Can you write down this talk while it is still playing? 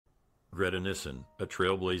Greta Nissen, a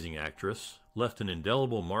trailblazing actress, left an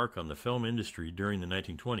indelible mark on the film industry during the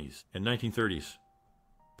 1920s and 1930s.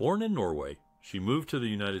 Born in Norway, she moved to the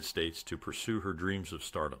United States to pursue her dreams of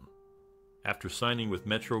stardom. After signing with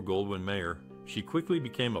Metro-Goldwyn-Mayer, she quickly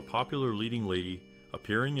became a popular leading lady,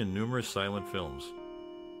 appearing in numerous silent films.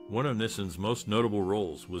 One of Nissen's most notable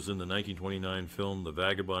roles was in the 1929 film The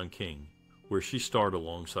Vagabond King, where she starred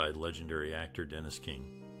alongside legendary actor Dennis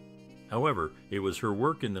King. However, it was her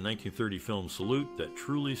work in the 1930 film Salute that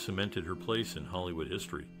truly cemented her place in Hollywood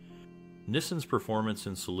history. Nissen's performance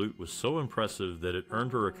in Salute was so impressive that it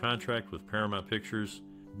earned her a contract with Paramount Pictures,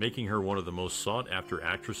 making her one of the most sought-after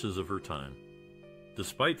actresses of her time.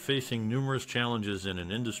 Despite facing numerous challenges in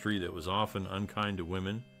an industry that was often unkind to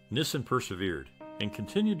women, Nissen persevered and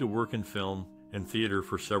continued to work in film and theater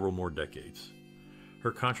for several more decades.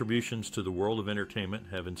 Her contributions to the world of entertainment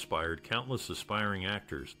have inspired countless aspiring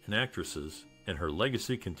actors and actresses, and her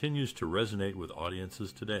legacy continues to resonate with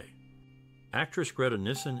audiences today. Actress Greta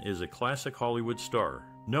Nissen is a classic Hollywood star,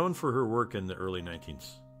 known for her work in the early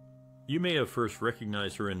 1900s. You may have first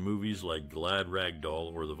recognized her in movies like Glad Rag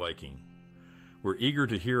Doll or The Viking. We're eager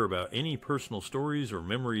to hear about any personal stories or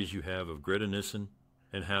memories you have of Greta Nissen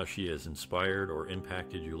and how she has inspired or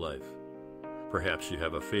impacted your life. Perhaps you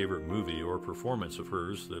have a favorite movie or performance of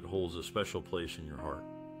hers that holds a special place in your heart.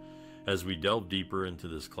 As we delve deeper into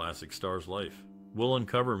this classic star's life, we'll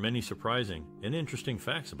uncover many surprising and interesting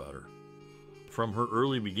facts about her. From her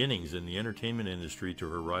early beginnings in the entertainment industry to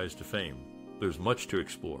her rise to fame, there's much to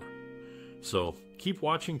explore. So, keep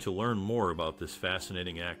watching to learn more about this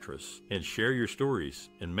fascinating actress and share your stories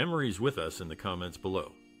and memories with us in the comments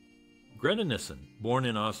below. Greta Nissen, born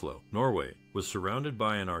in Oslo, Norway, was surrounded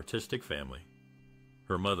by an artistic family.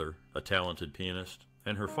 Her mother, a talented pianist,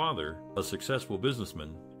 and her father, a successful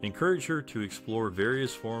businessman, encouraged her to explore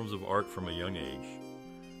various forms of art from a young age.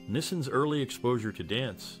 Nissen's early exposure to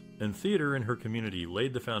dance and theater in her community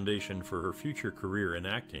laid the foundation for her future career in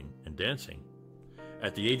acting and dancing.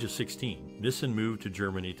 At the age of 16, Nissen moved to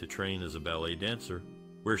Germany to train as a ballet dancer,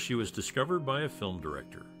 where she was discovered by a film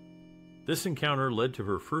director. This encounter led to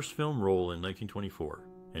her first film role in 1924,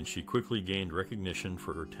 and she quickly gained recognition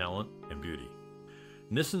for her talent and beauty.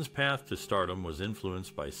 Nissen's path to stardom was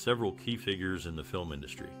influenced by several key figures in the film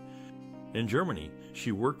industry. In Germany,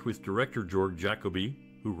 she worked with director Georg Jacobi,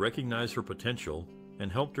 who recognized her potential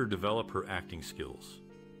and helped her develop her acting skills.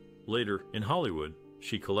 Later, in Hollywood,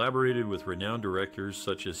 she collaborated with renowned directors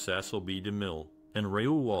such as Cecil B. DeMille and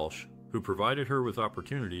Raoul Walsh, who provided her with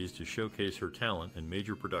opportunities to showcase her talent in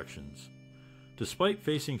major productions. Despite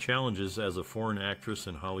facing challenges as a foreign actress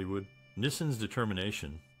in Hollywood, Nissen's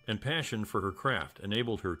determination and passion for her craft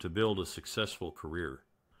enabled her to build a successful career.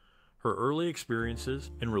 Her early experiences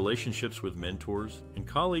and relationships with mentors and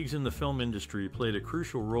colleagues in the film industry played a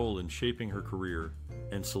crucial role in shaping her career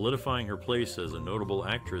and solidifying her place as a notable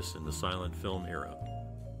actress in the silent film era.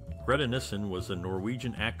 Greta Nissen was a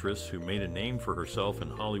Norwegian actress who made a name for herself in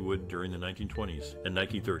Hollywood during the 1920s and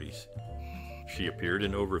 1930s. She appeared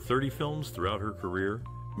in over 30 films throughout her career,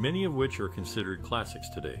 many of which are considered classics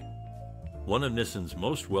today. One of Nissen's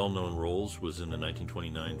most well-known roles was in the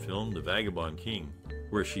 1929 film The Vagabond King,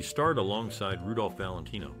 where she starred alongside Rudolph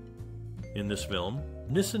Valentino. In this film,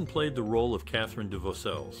 Nissen played the role of Catherine de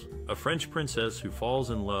Vaucelles, a French princess who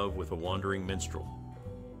falls in love with a wandering minstrel.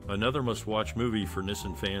 Another must-watch movie for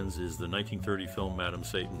Nissen fans is the 1930 film Madame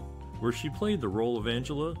Satan, where she played the role of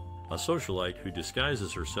Angela, a socialite who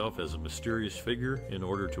disguises herself as a mysterious figure in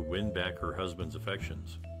order to win back her husband's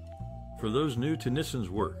affections. For those new to Nissen's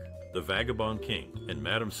work, The Vagabond King and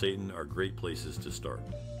Madame Satan are great places to start.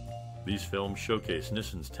 These films showcase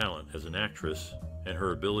Nissen's talent as an actress and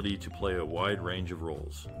her ability to play a wide range of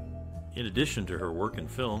roles. In addition to her work in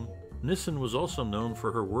film, Nissen was also known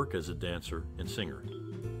for her work as a dancer and singer.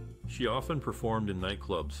 She often performed in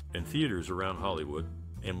nightclubs and theaters around Hollywood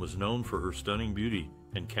and was known for her stunning beauty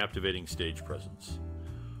and captivating stage presence.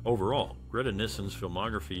 Overall, Greta Nissen's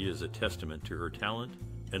filmography is a testament to her talent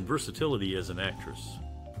and versatility as an actress.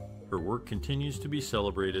 Her work continues to be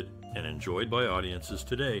celebrated and enjoyed by audiences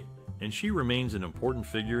today, and she remains an important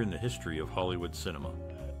figure in the history of Hollywood cinema.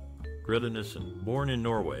 Greta Nissen, born in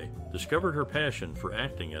Norway, discovered her passion for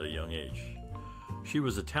acting at a young age. She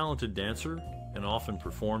was a talented dancer and often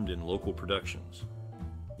performed in local productions.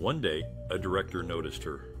 One day, a director noticed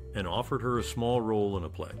her and offered her a small role in a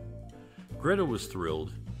play. Greta was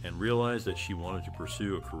thrilled and realized that she wanted to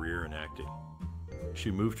pursue a career in acting. She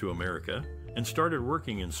moved to America and started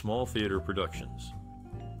working in small theater productions.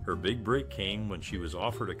 Her big break came when she was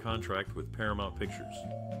offered a contract with Paramount Pictures.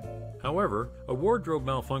 However, a wardrobe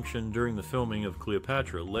malfunction during the filming of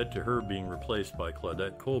Cleopatra led to her being replaced by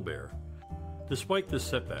Claudette Colbert. Despite this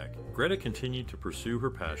setback, Greta continued to pursue her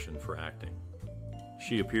passion for acting.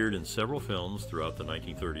 She appeared in several films throughout the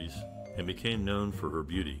 1930s and became known for her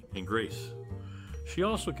beauty and grace. She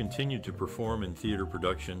also continued to perform in theater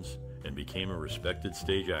productions and became a respected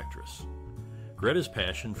stage actress. Greta's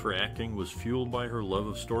passion for acting was fueled by her love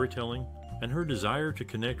of storytelling and her desire to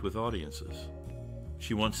connect with audiences.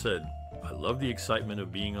 She once said, "I love the excitement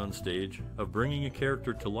of being on stage, of bringing a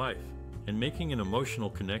character to life, and making an emotional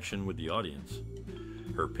connection with the audience."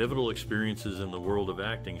 Her pivotal experiences in the world of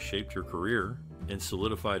acting shaped her career and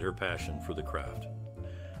solidified her passion for the craft.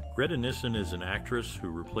 Greta Nissen is an actress who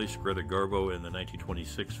replaced Greta Garbo in the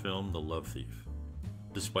 1926 film The Love Thief.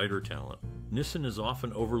 Despite her talent, Nissen is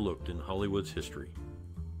often overlooked in Hollywood's history.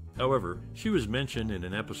 However, she was mentioned in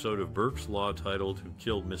an episode of Burke's Law titled Who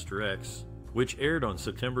Killed Mr. X, which aired on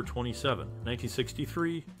September 27,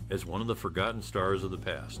 1963, as one of the forgotten stars of the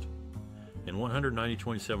past. In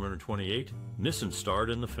 190-2728, Nissen starred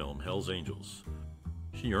in the film Hell's Angels.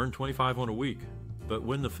 She earned $25 a week, but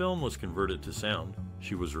when the film was converted to sound,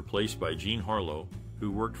 she was replaced by Jean Harlow,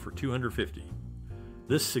 who worked for $250.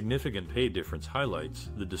 This significant pay difference highlights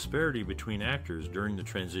the disparity between actors during the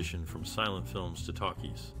transition from silent films to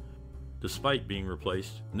talkies. Despite being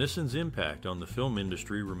replaced, Nissen's impact on the film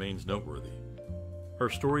industry remains noteworthy. Her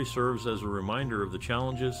story serves as a reminder of the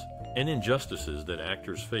challenges and injustices that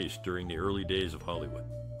actors faced during the early days of Hollywood.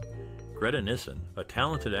 Greta Nissen, a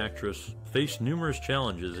talented actress, faced numerous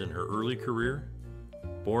challenges in her early career.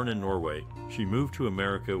 Born in Norway, she moved to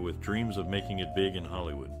America with dreams of making it big in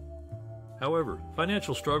Hollywood. However,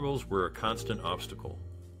 financial struggles were a constant obstacle.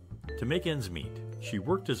 To make ends meet, she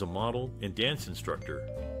worked as a model and dance instructor,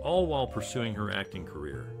 all while pursuing her acting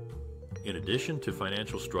career. In addition to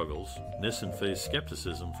financial struggles, Nissen faced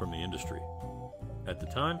skepticism from the industry. At the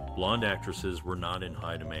time, blonde actresses were not in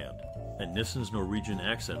high demand, and Nissen's Norwegian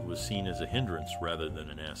accent was seen as a hindrance rather than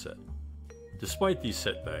an asset. Despite these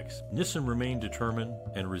setbacks, Nissen remained determined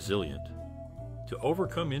and resilient. To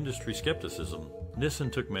overcome industry skepticism,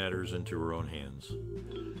 Nissen took matters into her own hands.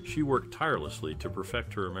 She worked tirelessly to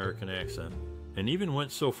perfect her American accent, and even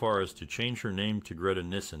went so far as to change her name to Greta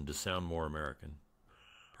Nissen to sound more American.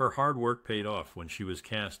 Her hard work paid off when she was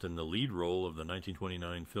cast in the lead role of the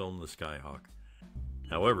 1929 film The Skyhawk.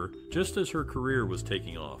 However, just as her career was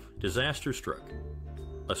taking off, disaster struck.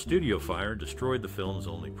 A studio fire destroyed the film's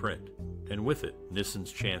only print, and with it,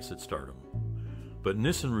 Nissen's chance at stardom. But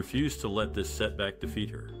Nissen refused to let this setback defeat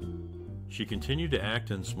her. She continued to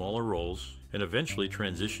act in smaller roles and eventually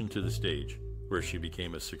transitioned to the stage, where she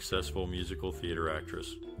became a successful musical theater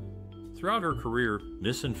actress. Throughout her career,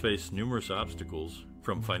 Nissen faced numerous obstacles,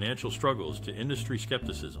 from financial struggles to industry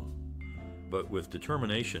skepticism. But with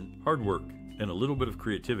determination, hard work, and a little bit of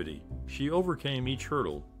creativity, she overcame each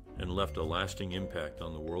hurdle and left a lasting impact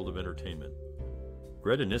on the world of entertainment.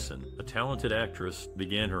 Greta Nissen, a talented actress,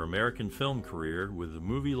 began her American film career with the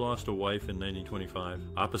movie Lost a Wife in 1925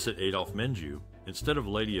 opposite Adolphe Menjou instead of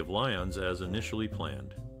Lady of Lyons as initially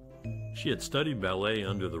planned. She had studied ballet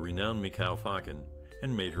under the renowned Mikhail Fakin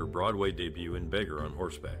and made her Broadway debut in Beggar on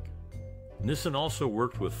Horseback. Nissen also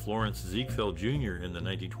worked with Florence Ziegfeld Jr. in the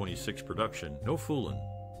 1926 production No Foolin'.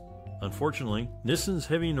 Unfortunately, Nissen's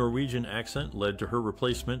heavy Norwegian accent led to her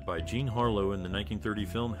replacement by Jean Harlow in the 1930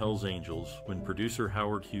 film Hell's Angels when producer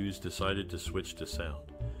Howard Hughes decided to switch to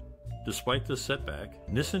sound. Despite this setback,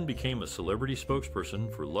 Nissen became a celebrity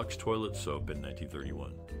spokesperson for Lux Toilet Soap in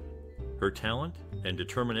 1931. Her talent and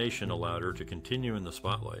determination allowed her to continue in the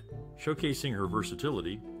spotlight, showcasing her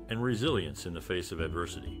versatility and resilience in the face of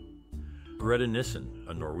adversity. Greta Nissen,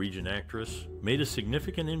 a Norwegian actress, made a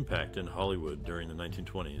significant impact in Hollywood during the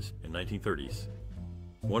 1920s and 1930s.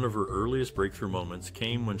 One of her earliest breakthrough moments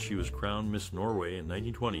came when she was crowned Miss Norway in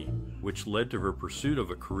 1920, which led to her pursuit of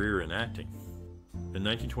a career in acting. In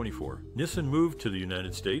 1924, Nissen moved to the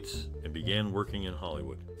United States and began working in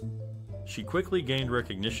Hollywood. She quickly gained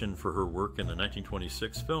recognition for her work in the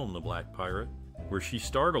 1926 film The Black Pirate, where she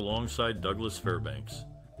starred alongside Douglas Fairbanks.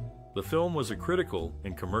 The film was a critical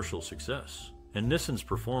and commercial success, and Nissen's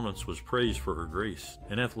performance was praised for her grace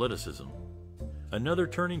and athleticism. Another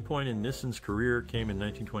turning point in Nissen's career came in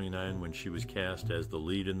 1929 when she was cast as the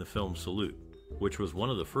lead in the film Salute, which was one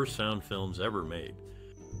of the first sound films ever made.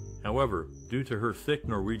 However, due to her thick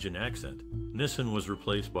Norwegian accent, Nissen was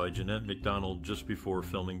replaced by Jeanette MacDonald just before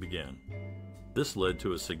filming began. This led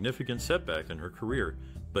to a significant setback in her career,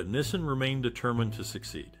 but Nissen remained determined to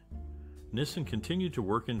succeed. Nissen continued to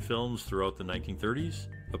work in films throughout the 1930s,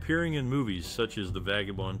 appearing in movies such as The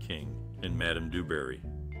Vagabond King and Madame du Barry.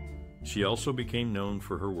 She also became known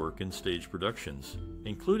for her work in stage productions,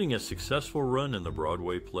 including a successful run in the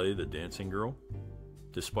Broadway play The Dancing Girl.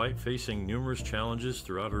 Despite facing numerous challenges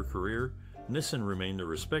throughout her career, Nissen remained a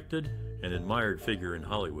respected and admired figure in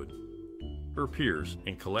Hollywood. Her peers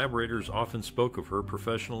and collaborators often spoke of her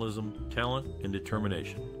professionalism, talent, and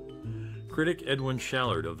determination. Critic Edwin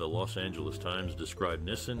Shallard of the Los Angeles Times described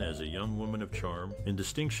Nissen as a young woman of charm and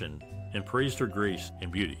distinction and praised her grace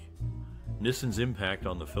and beauty. Nissen's impact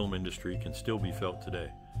on the film industry can still be felt today.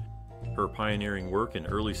 Her pioneering work in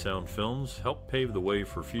early sound films helped pave the way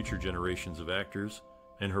for future generations of actors,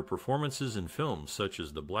 and her performances in films such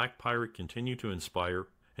as The Black Pirate continue to inspire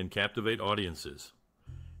and captivate audiences.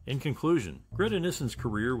 In conclusion, Greta Nissen's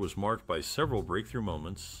career was marked by several breakthrough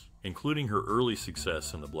moments, including her early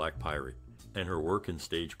success in The Black Pirate and her work in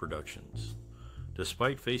stage productions.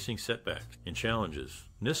 Despite facing setbacks and challenges,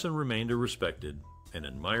 Nissen remained a respected and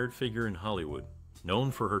admired figure in Hollywood,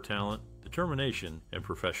 known for her talent, determination, and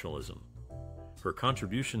professionalism. Her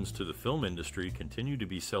contributions to the film industry continue to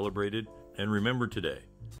be celebrated and remembered today.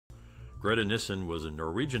 Greta Nissen was a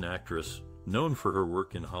Norwegian actress known for her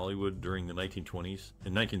work in Hollywood during the 1920s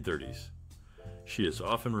and 1930s. She is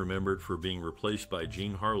often remembered for being replaced by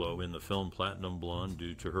Jean Harlow in the film Platinum Blonde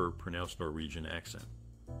due to her pronounced Norwegian accent.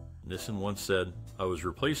 Nissen once said, "I was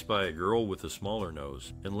replaced by a girl with a smaller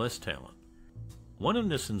nose and less talent." One of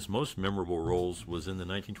Nissen's most memorable roles was in the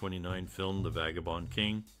 1929 film The Vagabond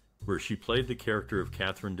King, where she played the character of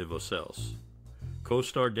Catherine de Vaucelles.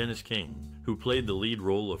 Co-star Dennis King, who played the lead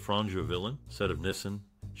role of Franja Villain, said of Nissen,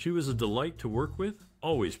 "She was a delight to work with,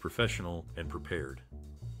 always professional and prepared."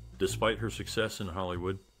 Despite her success in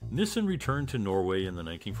Hollywood, Nissen returned to Norway in the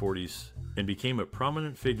 1940s and became a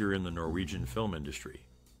prominent figure in the Norwegian film industry.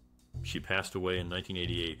 She passed away in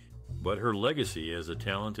 1988, but her legacy as a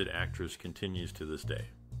talented actress continues to this day.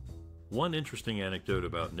 One interesting anecdote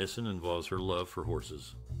about Nissen involves her love for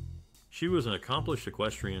horses. She was an accomplished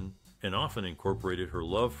equestrian and often incorporated her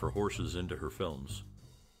love for horses into her films.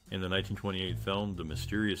 In the 1928 film The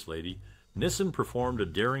Mysterious Lady, Nissen performed a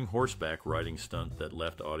daring horseback riding stunt that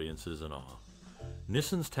left audiences in awe.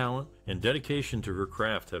 Nissen's talent and dedication to her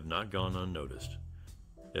craft have not gone unnoticed.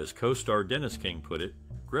 As co-star Dennis King put it,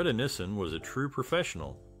 Greta Nissen was a true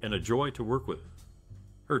professional and a joy to work with.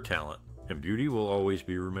 Her talent and beauty will always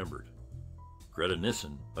be remembered. Greta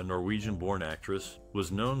Nissen, a Norwegian-born actress,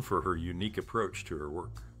 was known for her unique approach to her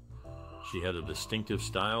work. She had a distinctive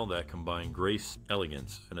style that combined grace,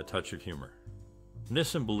 elegance, and a touch of humor.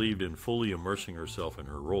 Nissen believed in fully immersing herself in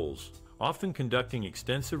her roles, often conducting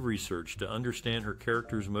extensive research to understand her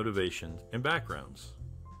characters' motivations and backgrounds.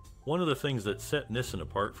 One of the things that set Nissen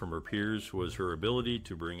apart from her peers was her ability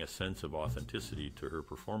to bring a sense of authenticity to her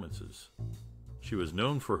performances. She was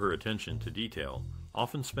known for her attention to detail,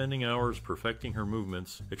 often spending hours perfecting her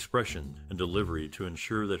movements, expression, and delivery to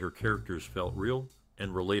ensure that her characters felt real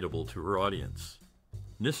and relatable to her audience.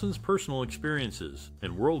 Nissen's personal experiences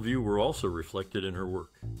and worldview were also reflected in her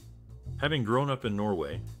work. Having grown up in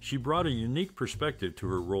Norway, she brought a unique perspective to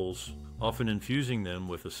her roles, often infusing them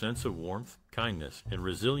with a sense of warmth, kindness, and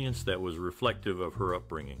resilience that was reflective of her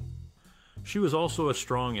upbringing. She was also a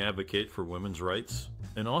strong advocate for women's rights,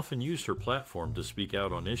 and often used her platform to speak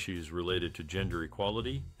out on issues related to gender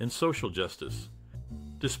equality and social justice.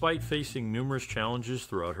 Despite facing numerous challenges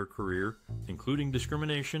throughout her career, including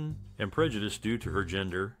discrimination and prejudice due to her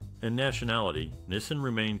gender and nationality, Nissen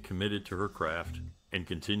remained committed to her craft and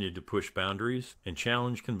continued to push boundaries and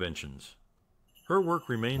challenge conventions. Her work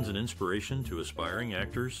remains an inspiration to aspiring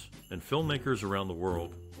actors and filmmakers around the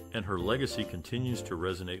world, and her legacy continues to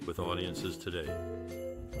resonate with audiences today.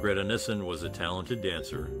 Greta Nissen was a talented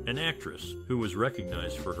dancer and actress who was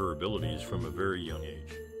recognized for her abilities from a very young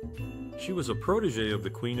age. She was a protege of the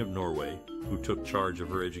Queen of Norway, who took charge of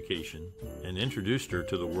her education and introduced her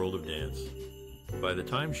to the world of dance. By the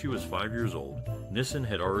time she was 5 years old, Nissen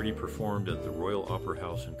had already performed at the Royal Opera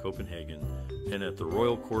House in Copenhagen and at the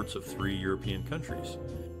royal courts of 3 European countries.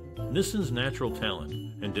 Nissen's natural talent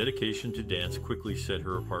and dedication to dance quickly set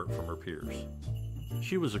her apart from her peers.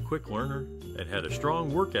 She was a quick learner and had a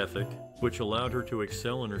strong work ethic, which allowed her to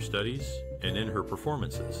excel in her studies and in her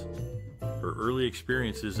performances. Her early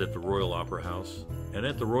experiences at the Royal Opera House and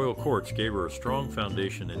at the royal courts gave her a strong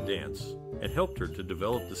foundation in dance and helped her to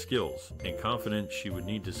develop the skills and confidence she would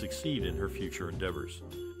need to succeed in her future endeavors.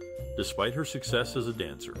 Despite her success as a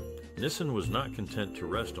dancer, Nissen was not content to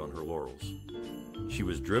rest on her laurels. She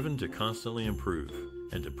was driven to constantly improve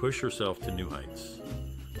and to push herself to new heights.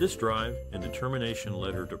 This drive and determination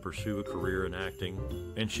led her to pursue a career in acting,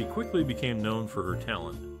 and she quickly became known for her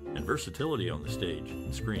talent and versatility on the stage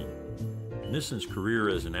and screen. Nissen's career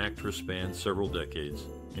as an actress spanned several decades,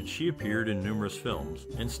 and she appeared in numerous films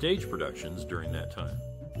and stage productions during that time.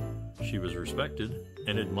 She was respected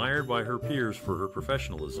and admired by her peers for her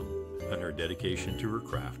professionalism and her dedication to her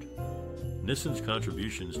craft. Nissen's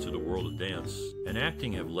contributions to the world of dance and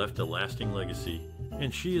acting have left a lasting legacy,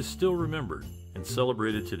 and she is still remembered and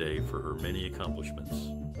celebrated today for her many accomplishments.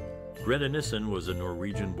 Greta Nissen was a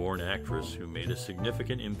Norwegian-born actress who made a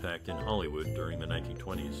significant impact in Hollywood during the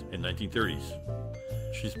 1920s and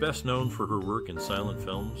 1930s. She's best known for her work in silent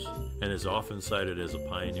films and is often cited as a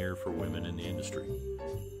pioneer for women in the industry.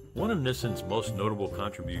 One of Nissen's most notable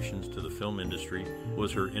contributions to the film industry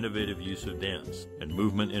was her innovative use of dance and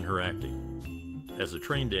movement in her acting. As a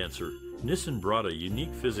trained dancer, Nissen brought a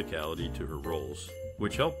unique physicality to her roles,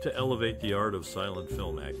 which helped to elevate the art of silent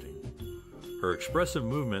film acting. Her expressive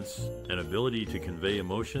movements and ability to convey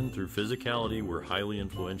emotion through physicality were highly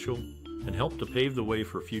influential and helped to pave the way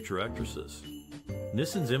for future actresses.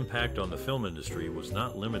 Nissen's impact on the film industry was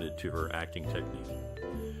not limited to her acting technique.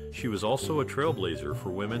 She was also a trailblazer for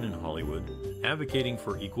women in Hollywood, advocating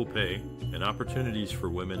for equal pay and opportunities for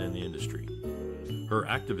women in the industry. Her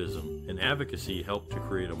activism and advocacy helped to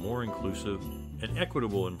create a more inclusive and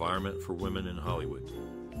equitable environment for women in Hollywood.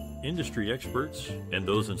 Industry experts and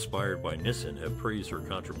those inspired by Nissen have praised her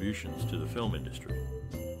contributions to the film industry.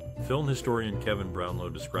 Film historian Kevin Brownlow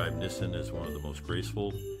described Nissen as one of the most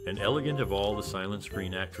graceful and elegant of all the silent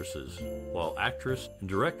screen actresses, while actress and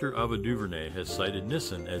director Ava DuVernay has cited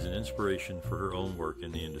Nissen as an inspiration for her own work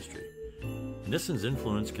in the industry. Nissen's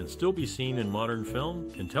influence can still be seen in modern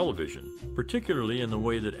film and television, particularly in the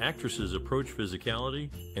way that actresses approach physicality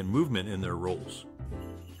and movement in their roles.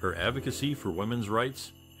 Her advocacy for women's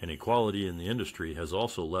rights and equality in the industry has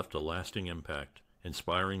also left a lasting impact,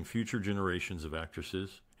 inspiring future generations of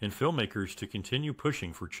actresses and filmmakers to continue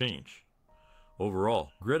pushing for change. Overall,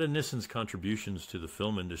 Greta Nissen's contributions to the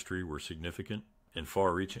film industry were significant and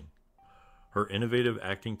far-reaching. Her innovative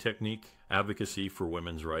acting technique, advocacy for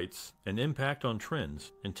women's rights, and impact on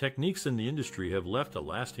trends and techniques in the industry have left a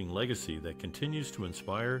lasting legacy that continues to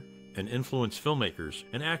inspire and influence filmmakers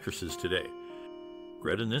and actresses today.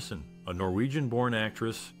 Greta Nissen, a Norwegian-born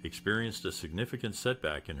actress, experienced a significant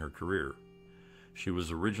setback in her career. She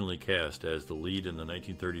was originally cast as the lead in the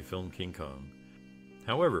 1930 film King Kong.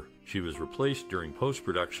 However, she was replaced during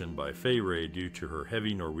post-production by Fay Wray due to her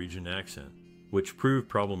heavy Norwegian accent, which proved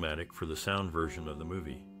problematic for the sound version of the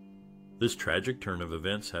movie. This tragic turn of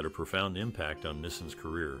events had a profound impact on Nissen's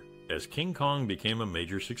career, as King Kong became a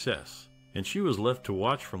major success, and she was left to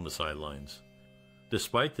watch from the sidelines.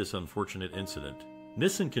 Despite this unfortunate incident,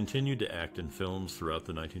 Nissen continued to act in films throughout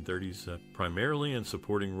the 1930s, primarily in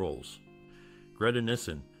supporting roles. Greta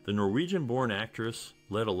Nissen, the Norwegian-born actress,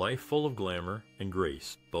 led a life full of glamour and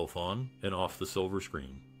grace, both on and off the silver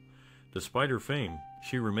screen. Despite her fame,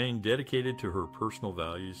 she remained dedicated to her personal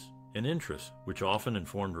values and interests, which often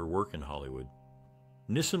informed her work in Hollywood.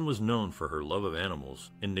 Nissen was known for her love of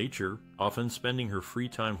animals and nature, often spending her free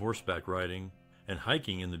time horseback riding and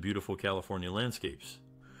hiking in the beautiful California landscapes.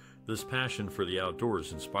 This passion for the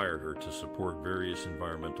outdoors inspired her to support various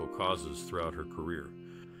environmental causes throughout her career.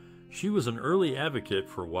 She was an early advocate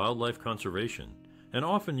for wildlife conservation and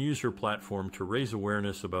often used her platform to raise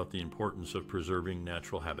awareness about the importance of preserving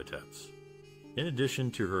natural habitats. In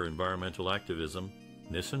addition to her environmental activism,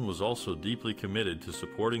 Nissen was also deeply committed to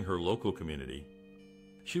supporting her local community.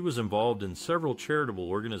 She was involved in several charitable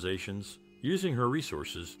organizations, using her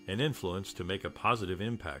resources and influence to make a positive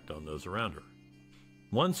impact on those around her.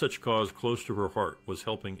 One such cause close to her heart was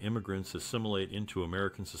helping immigrants assimilate into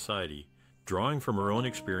American society, drawing from her own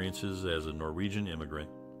experiences as a Norwegian immigrant.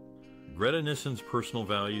 Greta Nissen's personal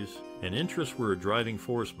values and interests were a driving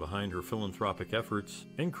force behind her philanthropic efforts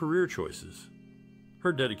and career choices.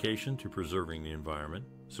 Her dedication to preserving the environment,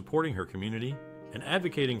 supporting her community, and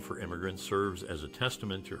advocating for immigrants serves as a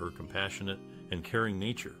testament to her compassionate and caring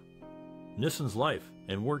nature. Nissen's life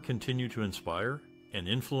and work continue to inspire and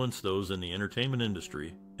influence those in the entertainment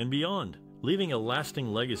industry and beyond, leaving a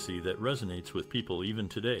lasting legacy that resonates with people even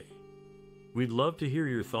today. We'd love to hear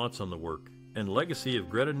your thoughts on the work and legacy of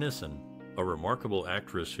Greta Nissen, a remarkable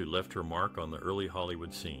actress who left her mark on the early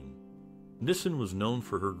Hollywood scene. Nissen was known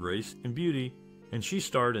for her grace and beauty, and she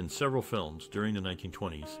starred in several films during the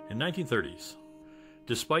 1920s and 1930s.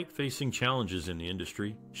 Despite facing challenges in the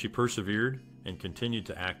industry, she persevered and continued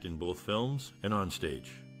to act in both films and on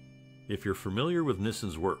stage. If you're familiar with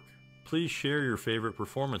Nissen's work, please share your favorite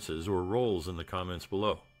performances or roles in the comments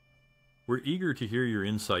below. We're eager to hear your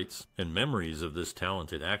insights and memories of this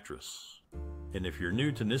talented actress. And if you're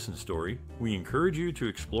new to Nissen's story, we encourage you to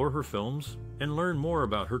explore her films and learn more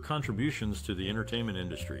about her contributions to the entertainment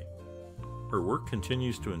industry. Her work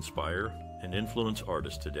continues to inspire and influence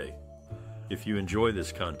artists today. If you enjoy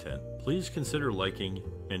this content, please consider liking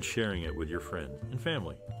and sharing it with your friends and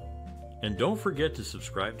family. And don't forget to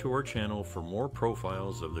subscribe to our channel for more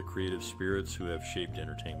profiles of the creative spirits who have shaped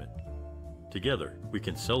entertainment. Together, we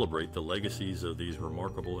can celebrate the legacies of these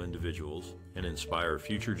remarkable individuals and inspire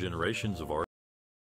future generations of artists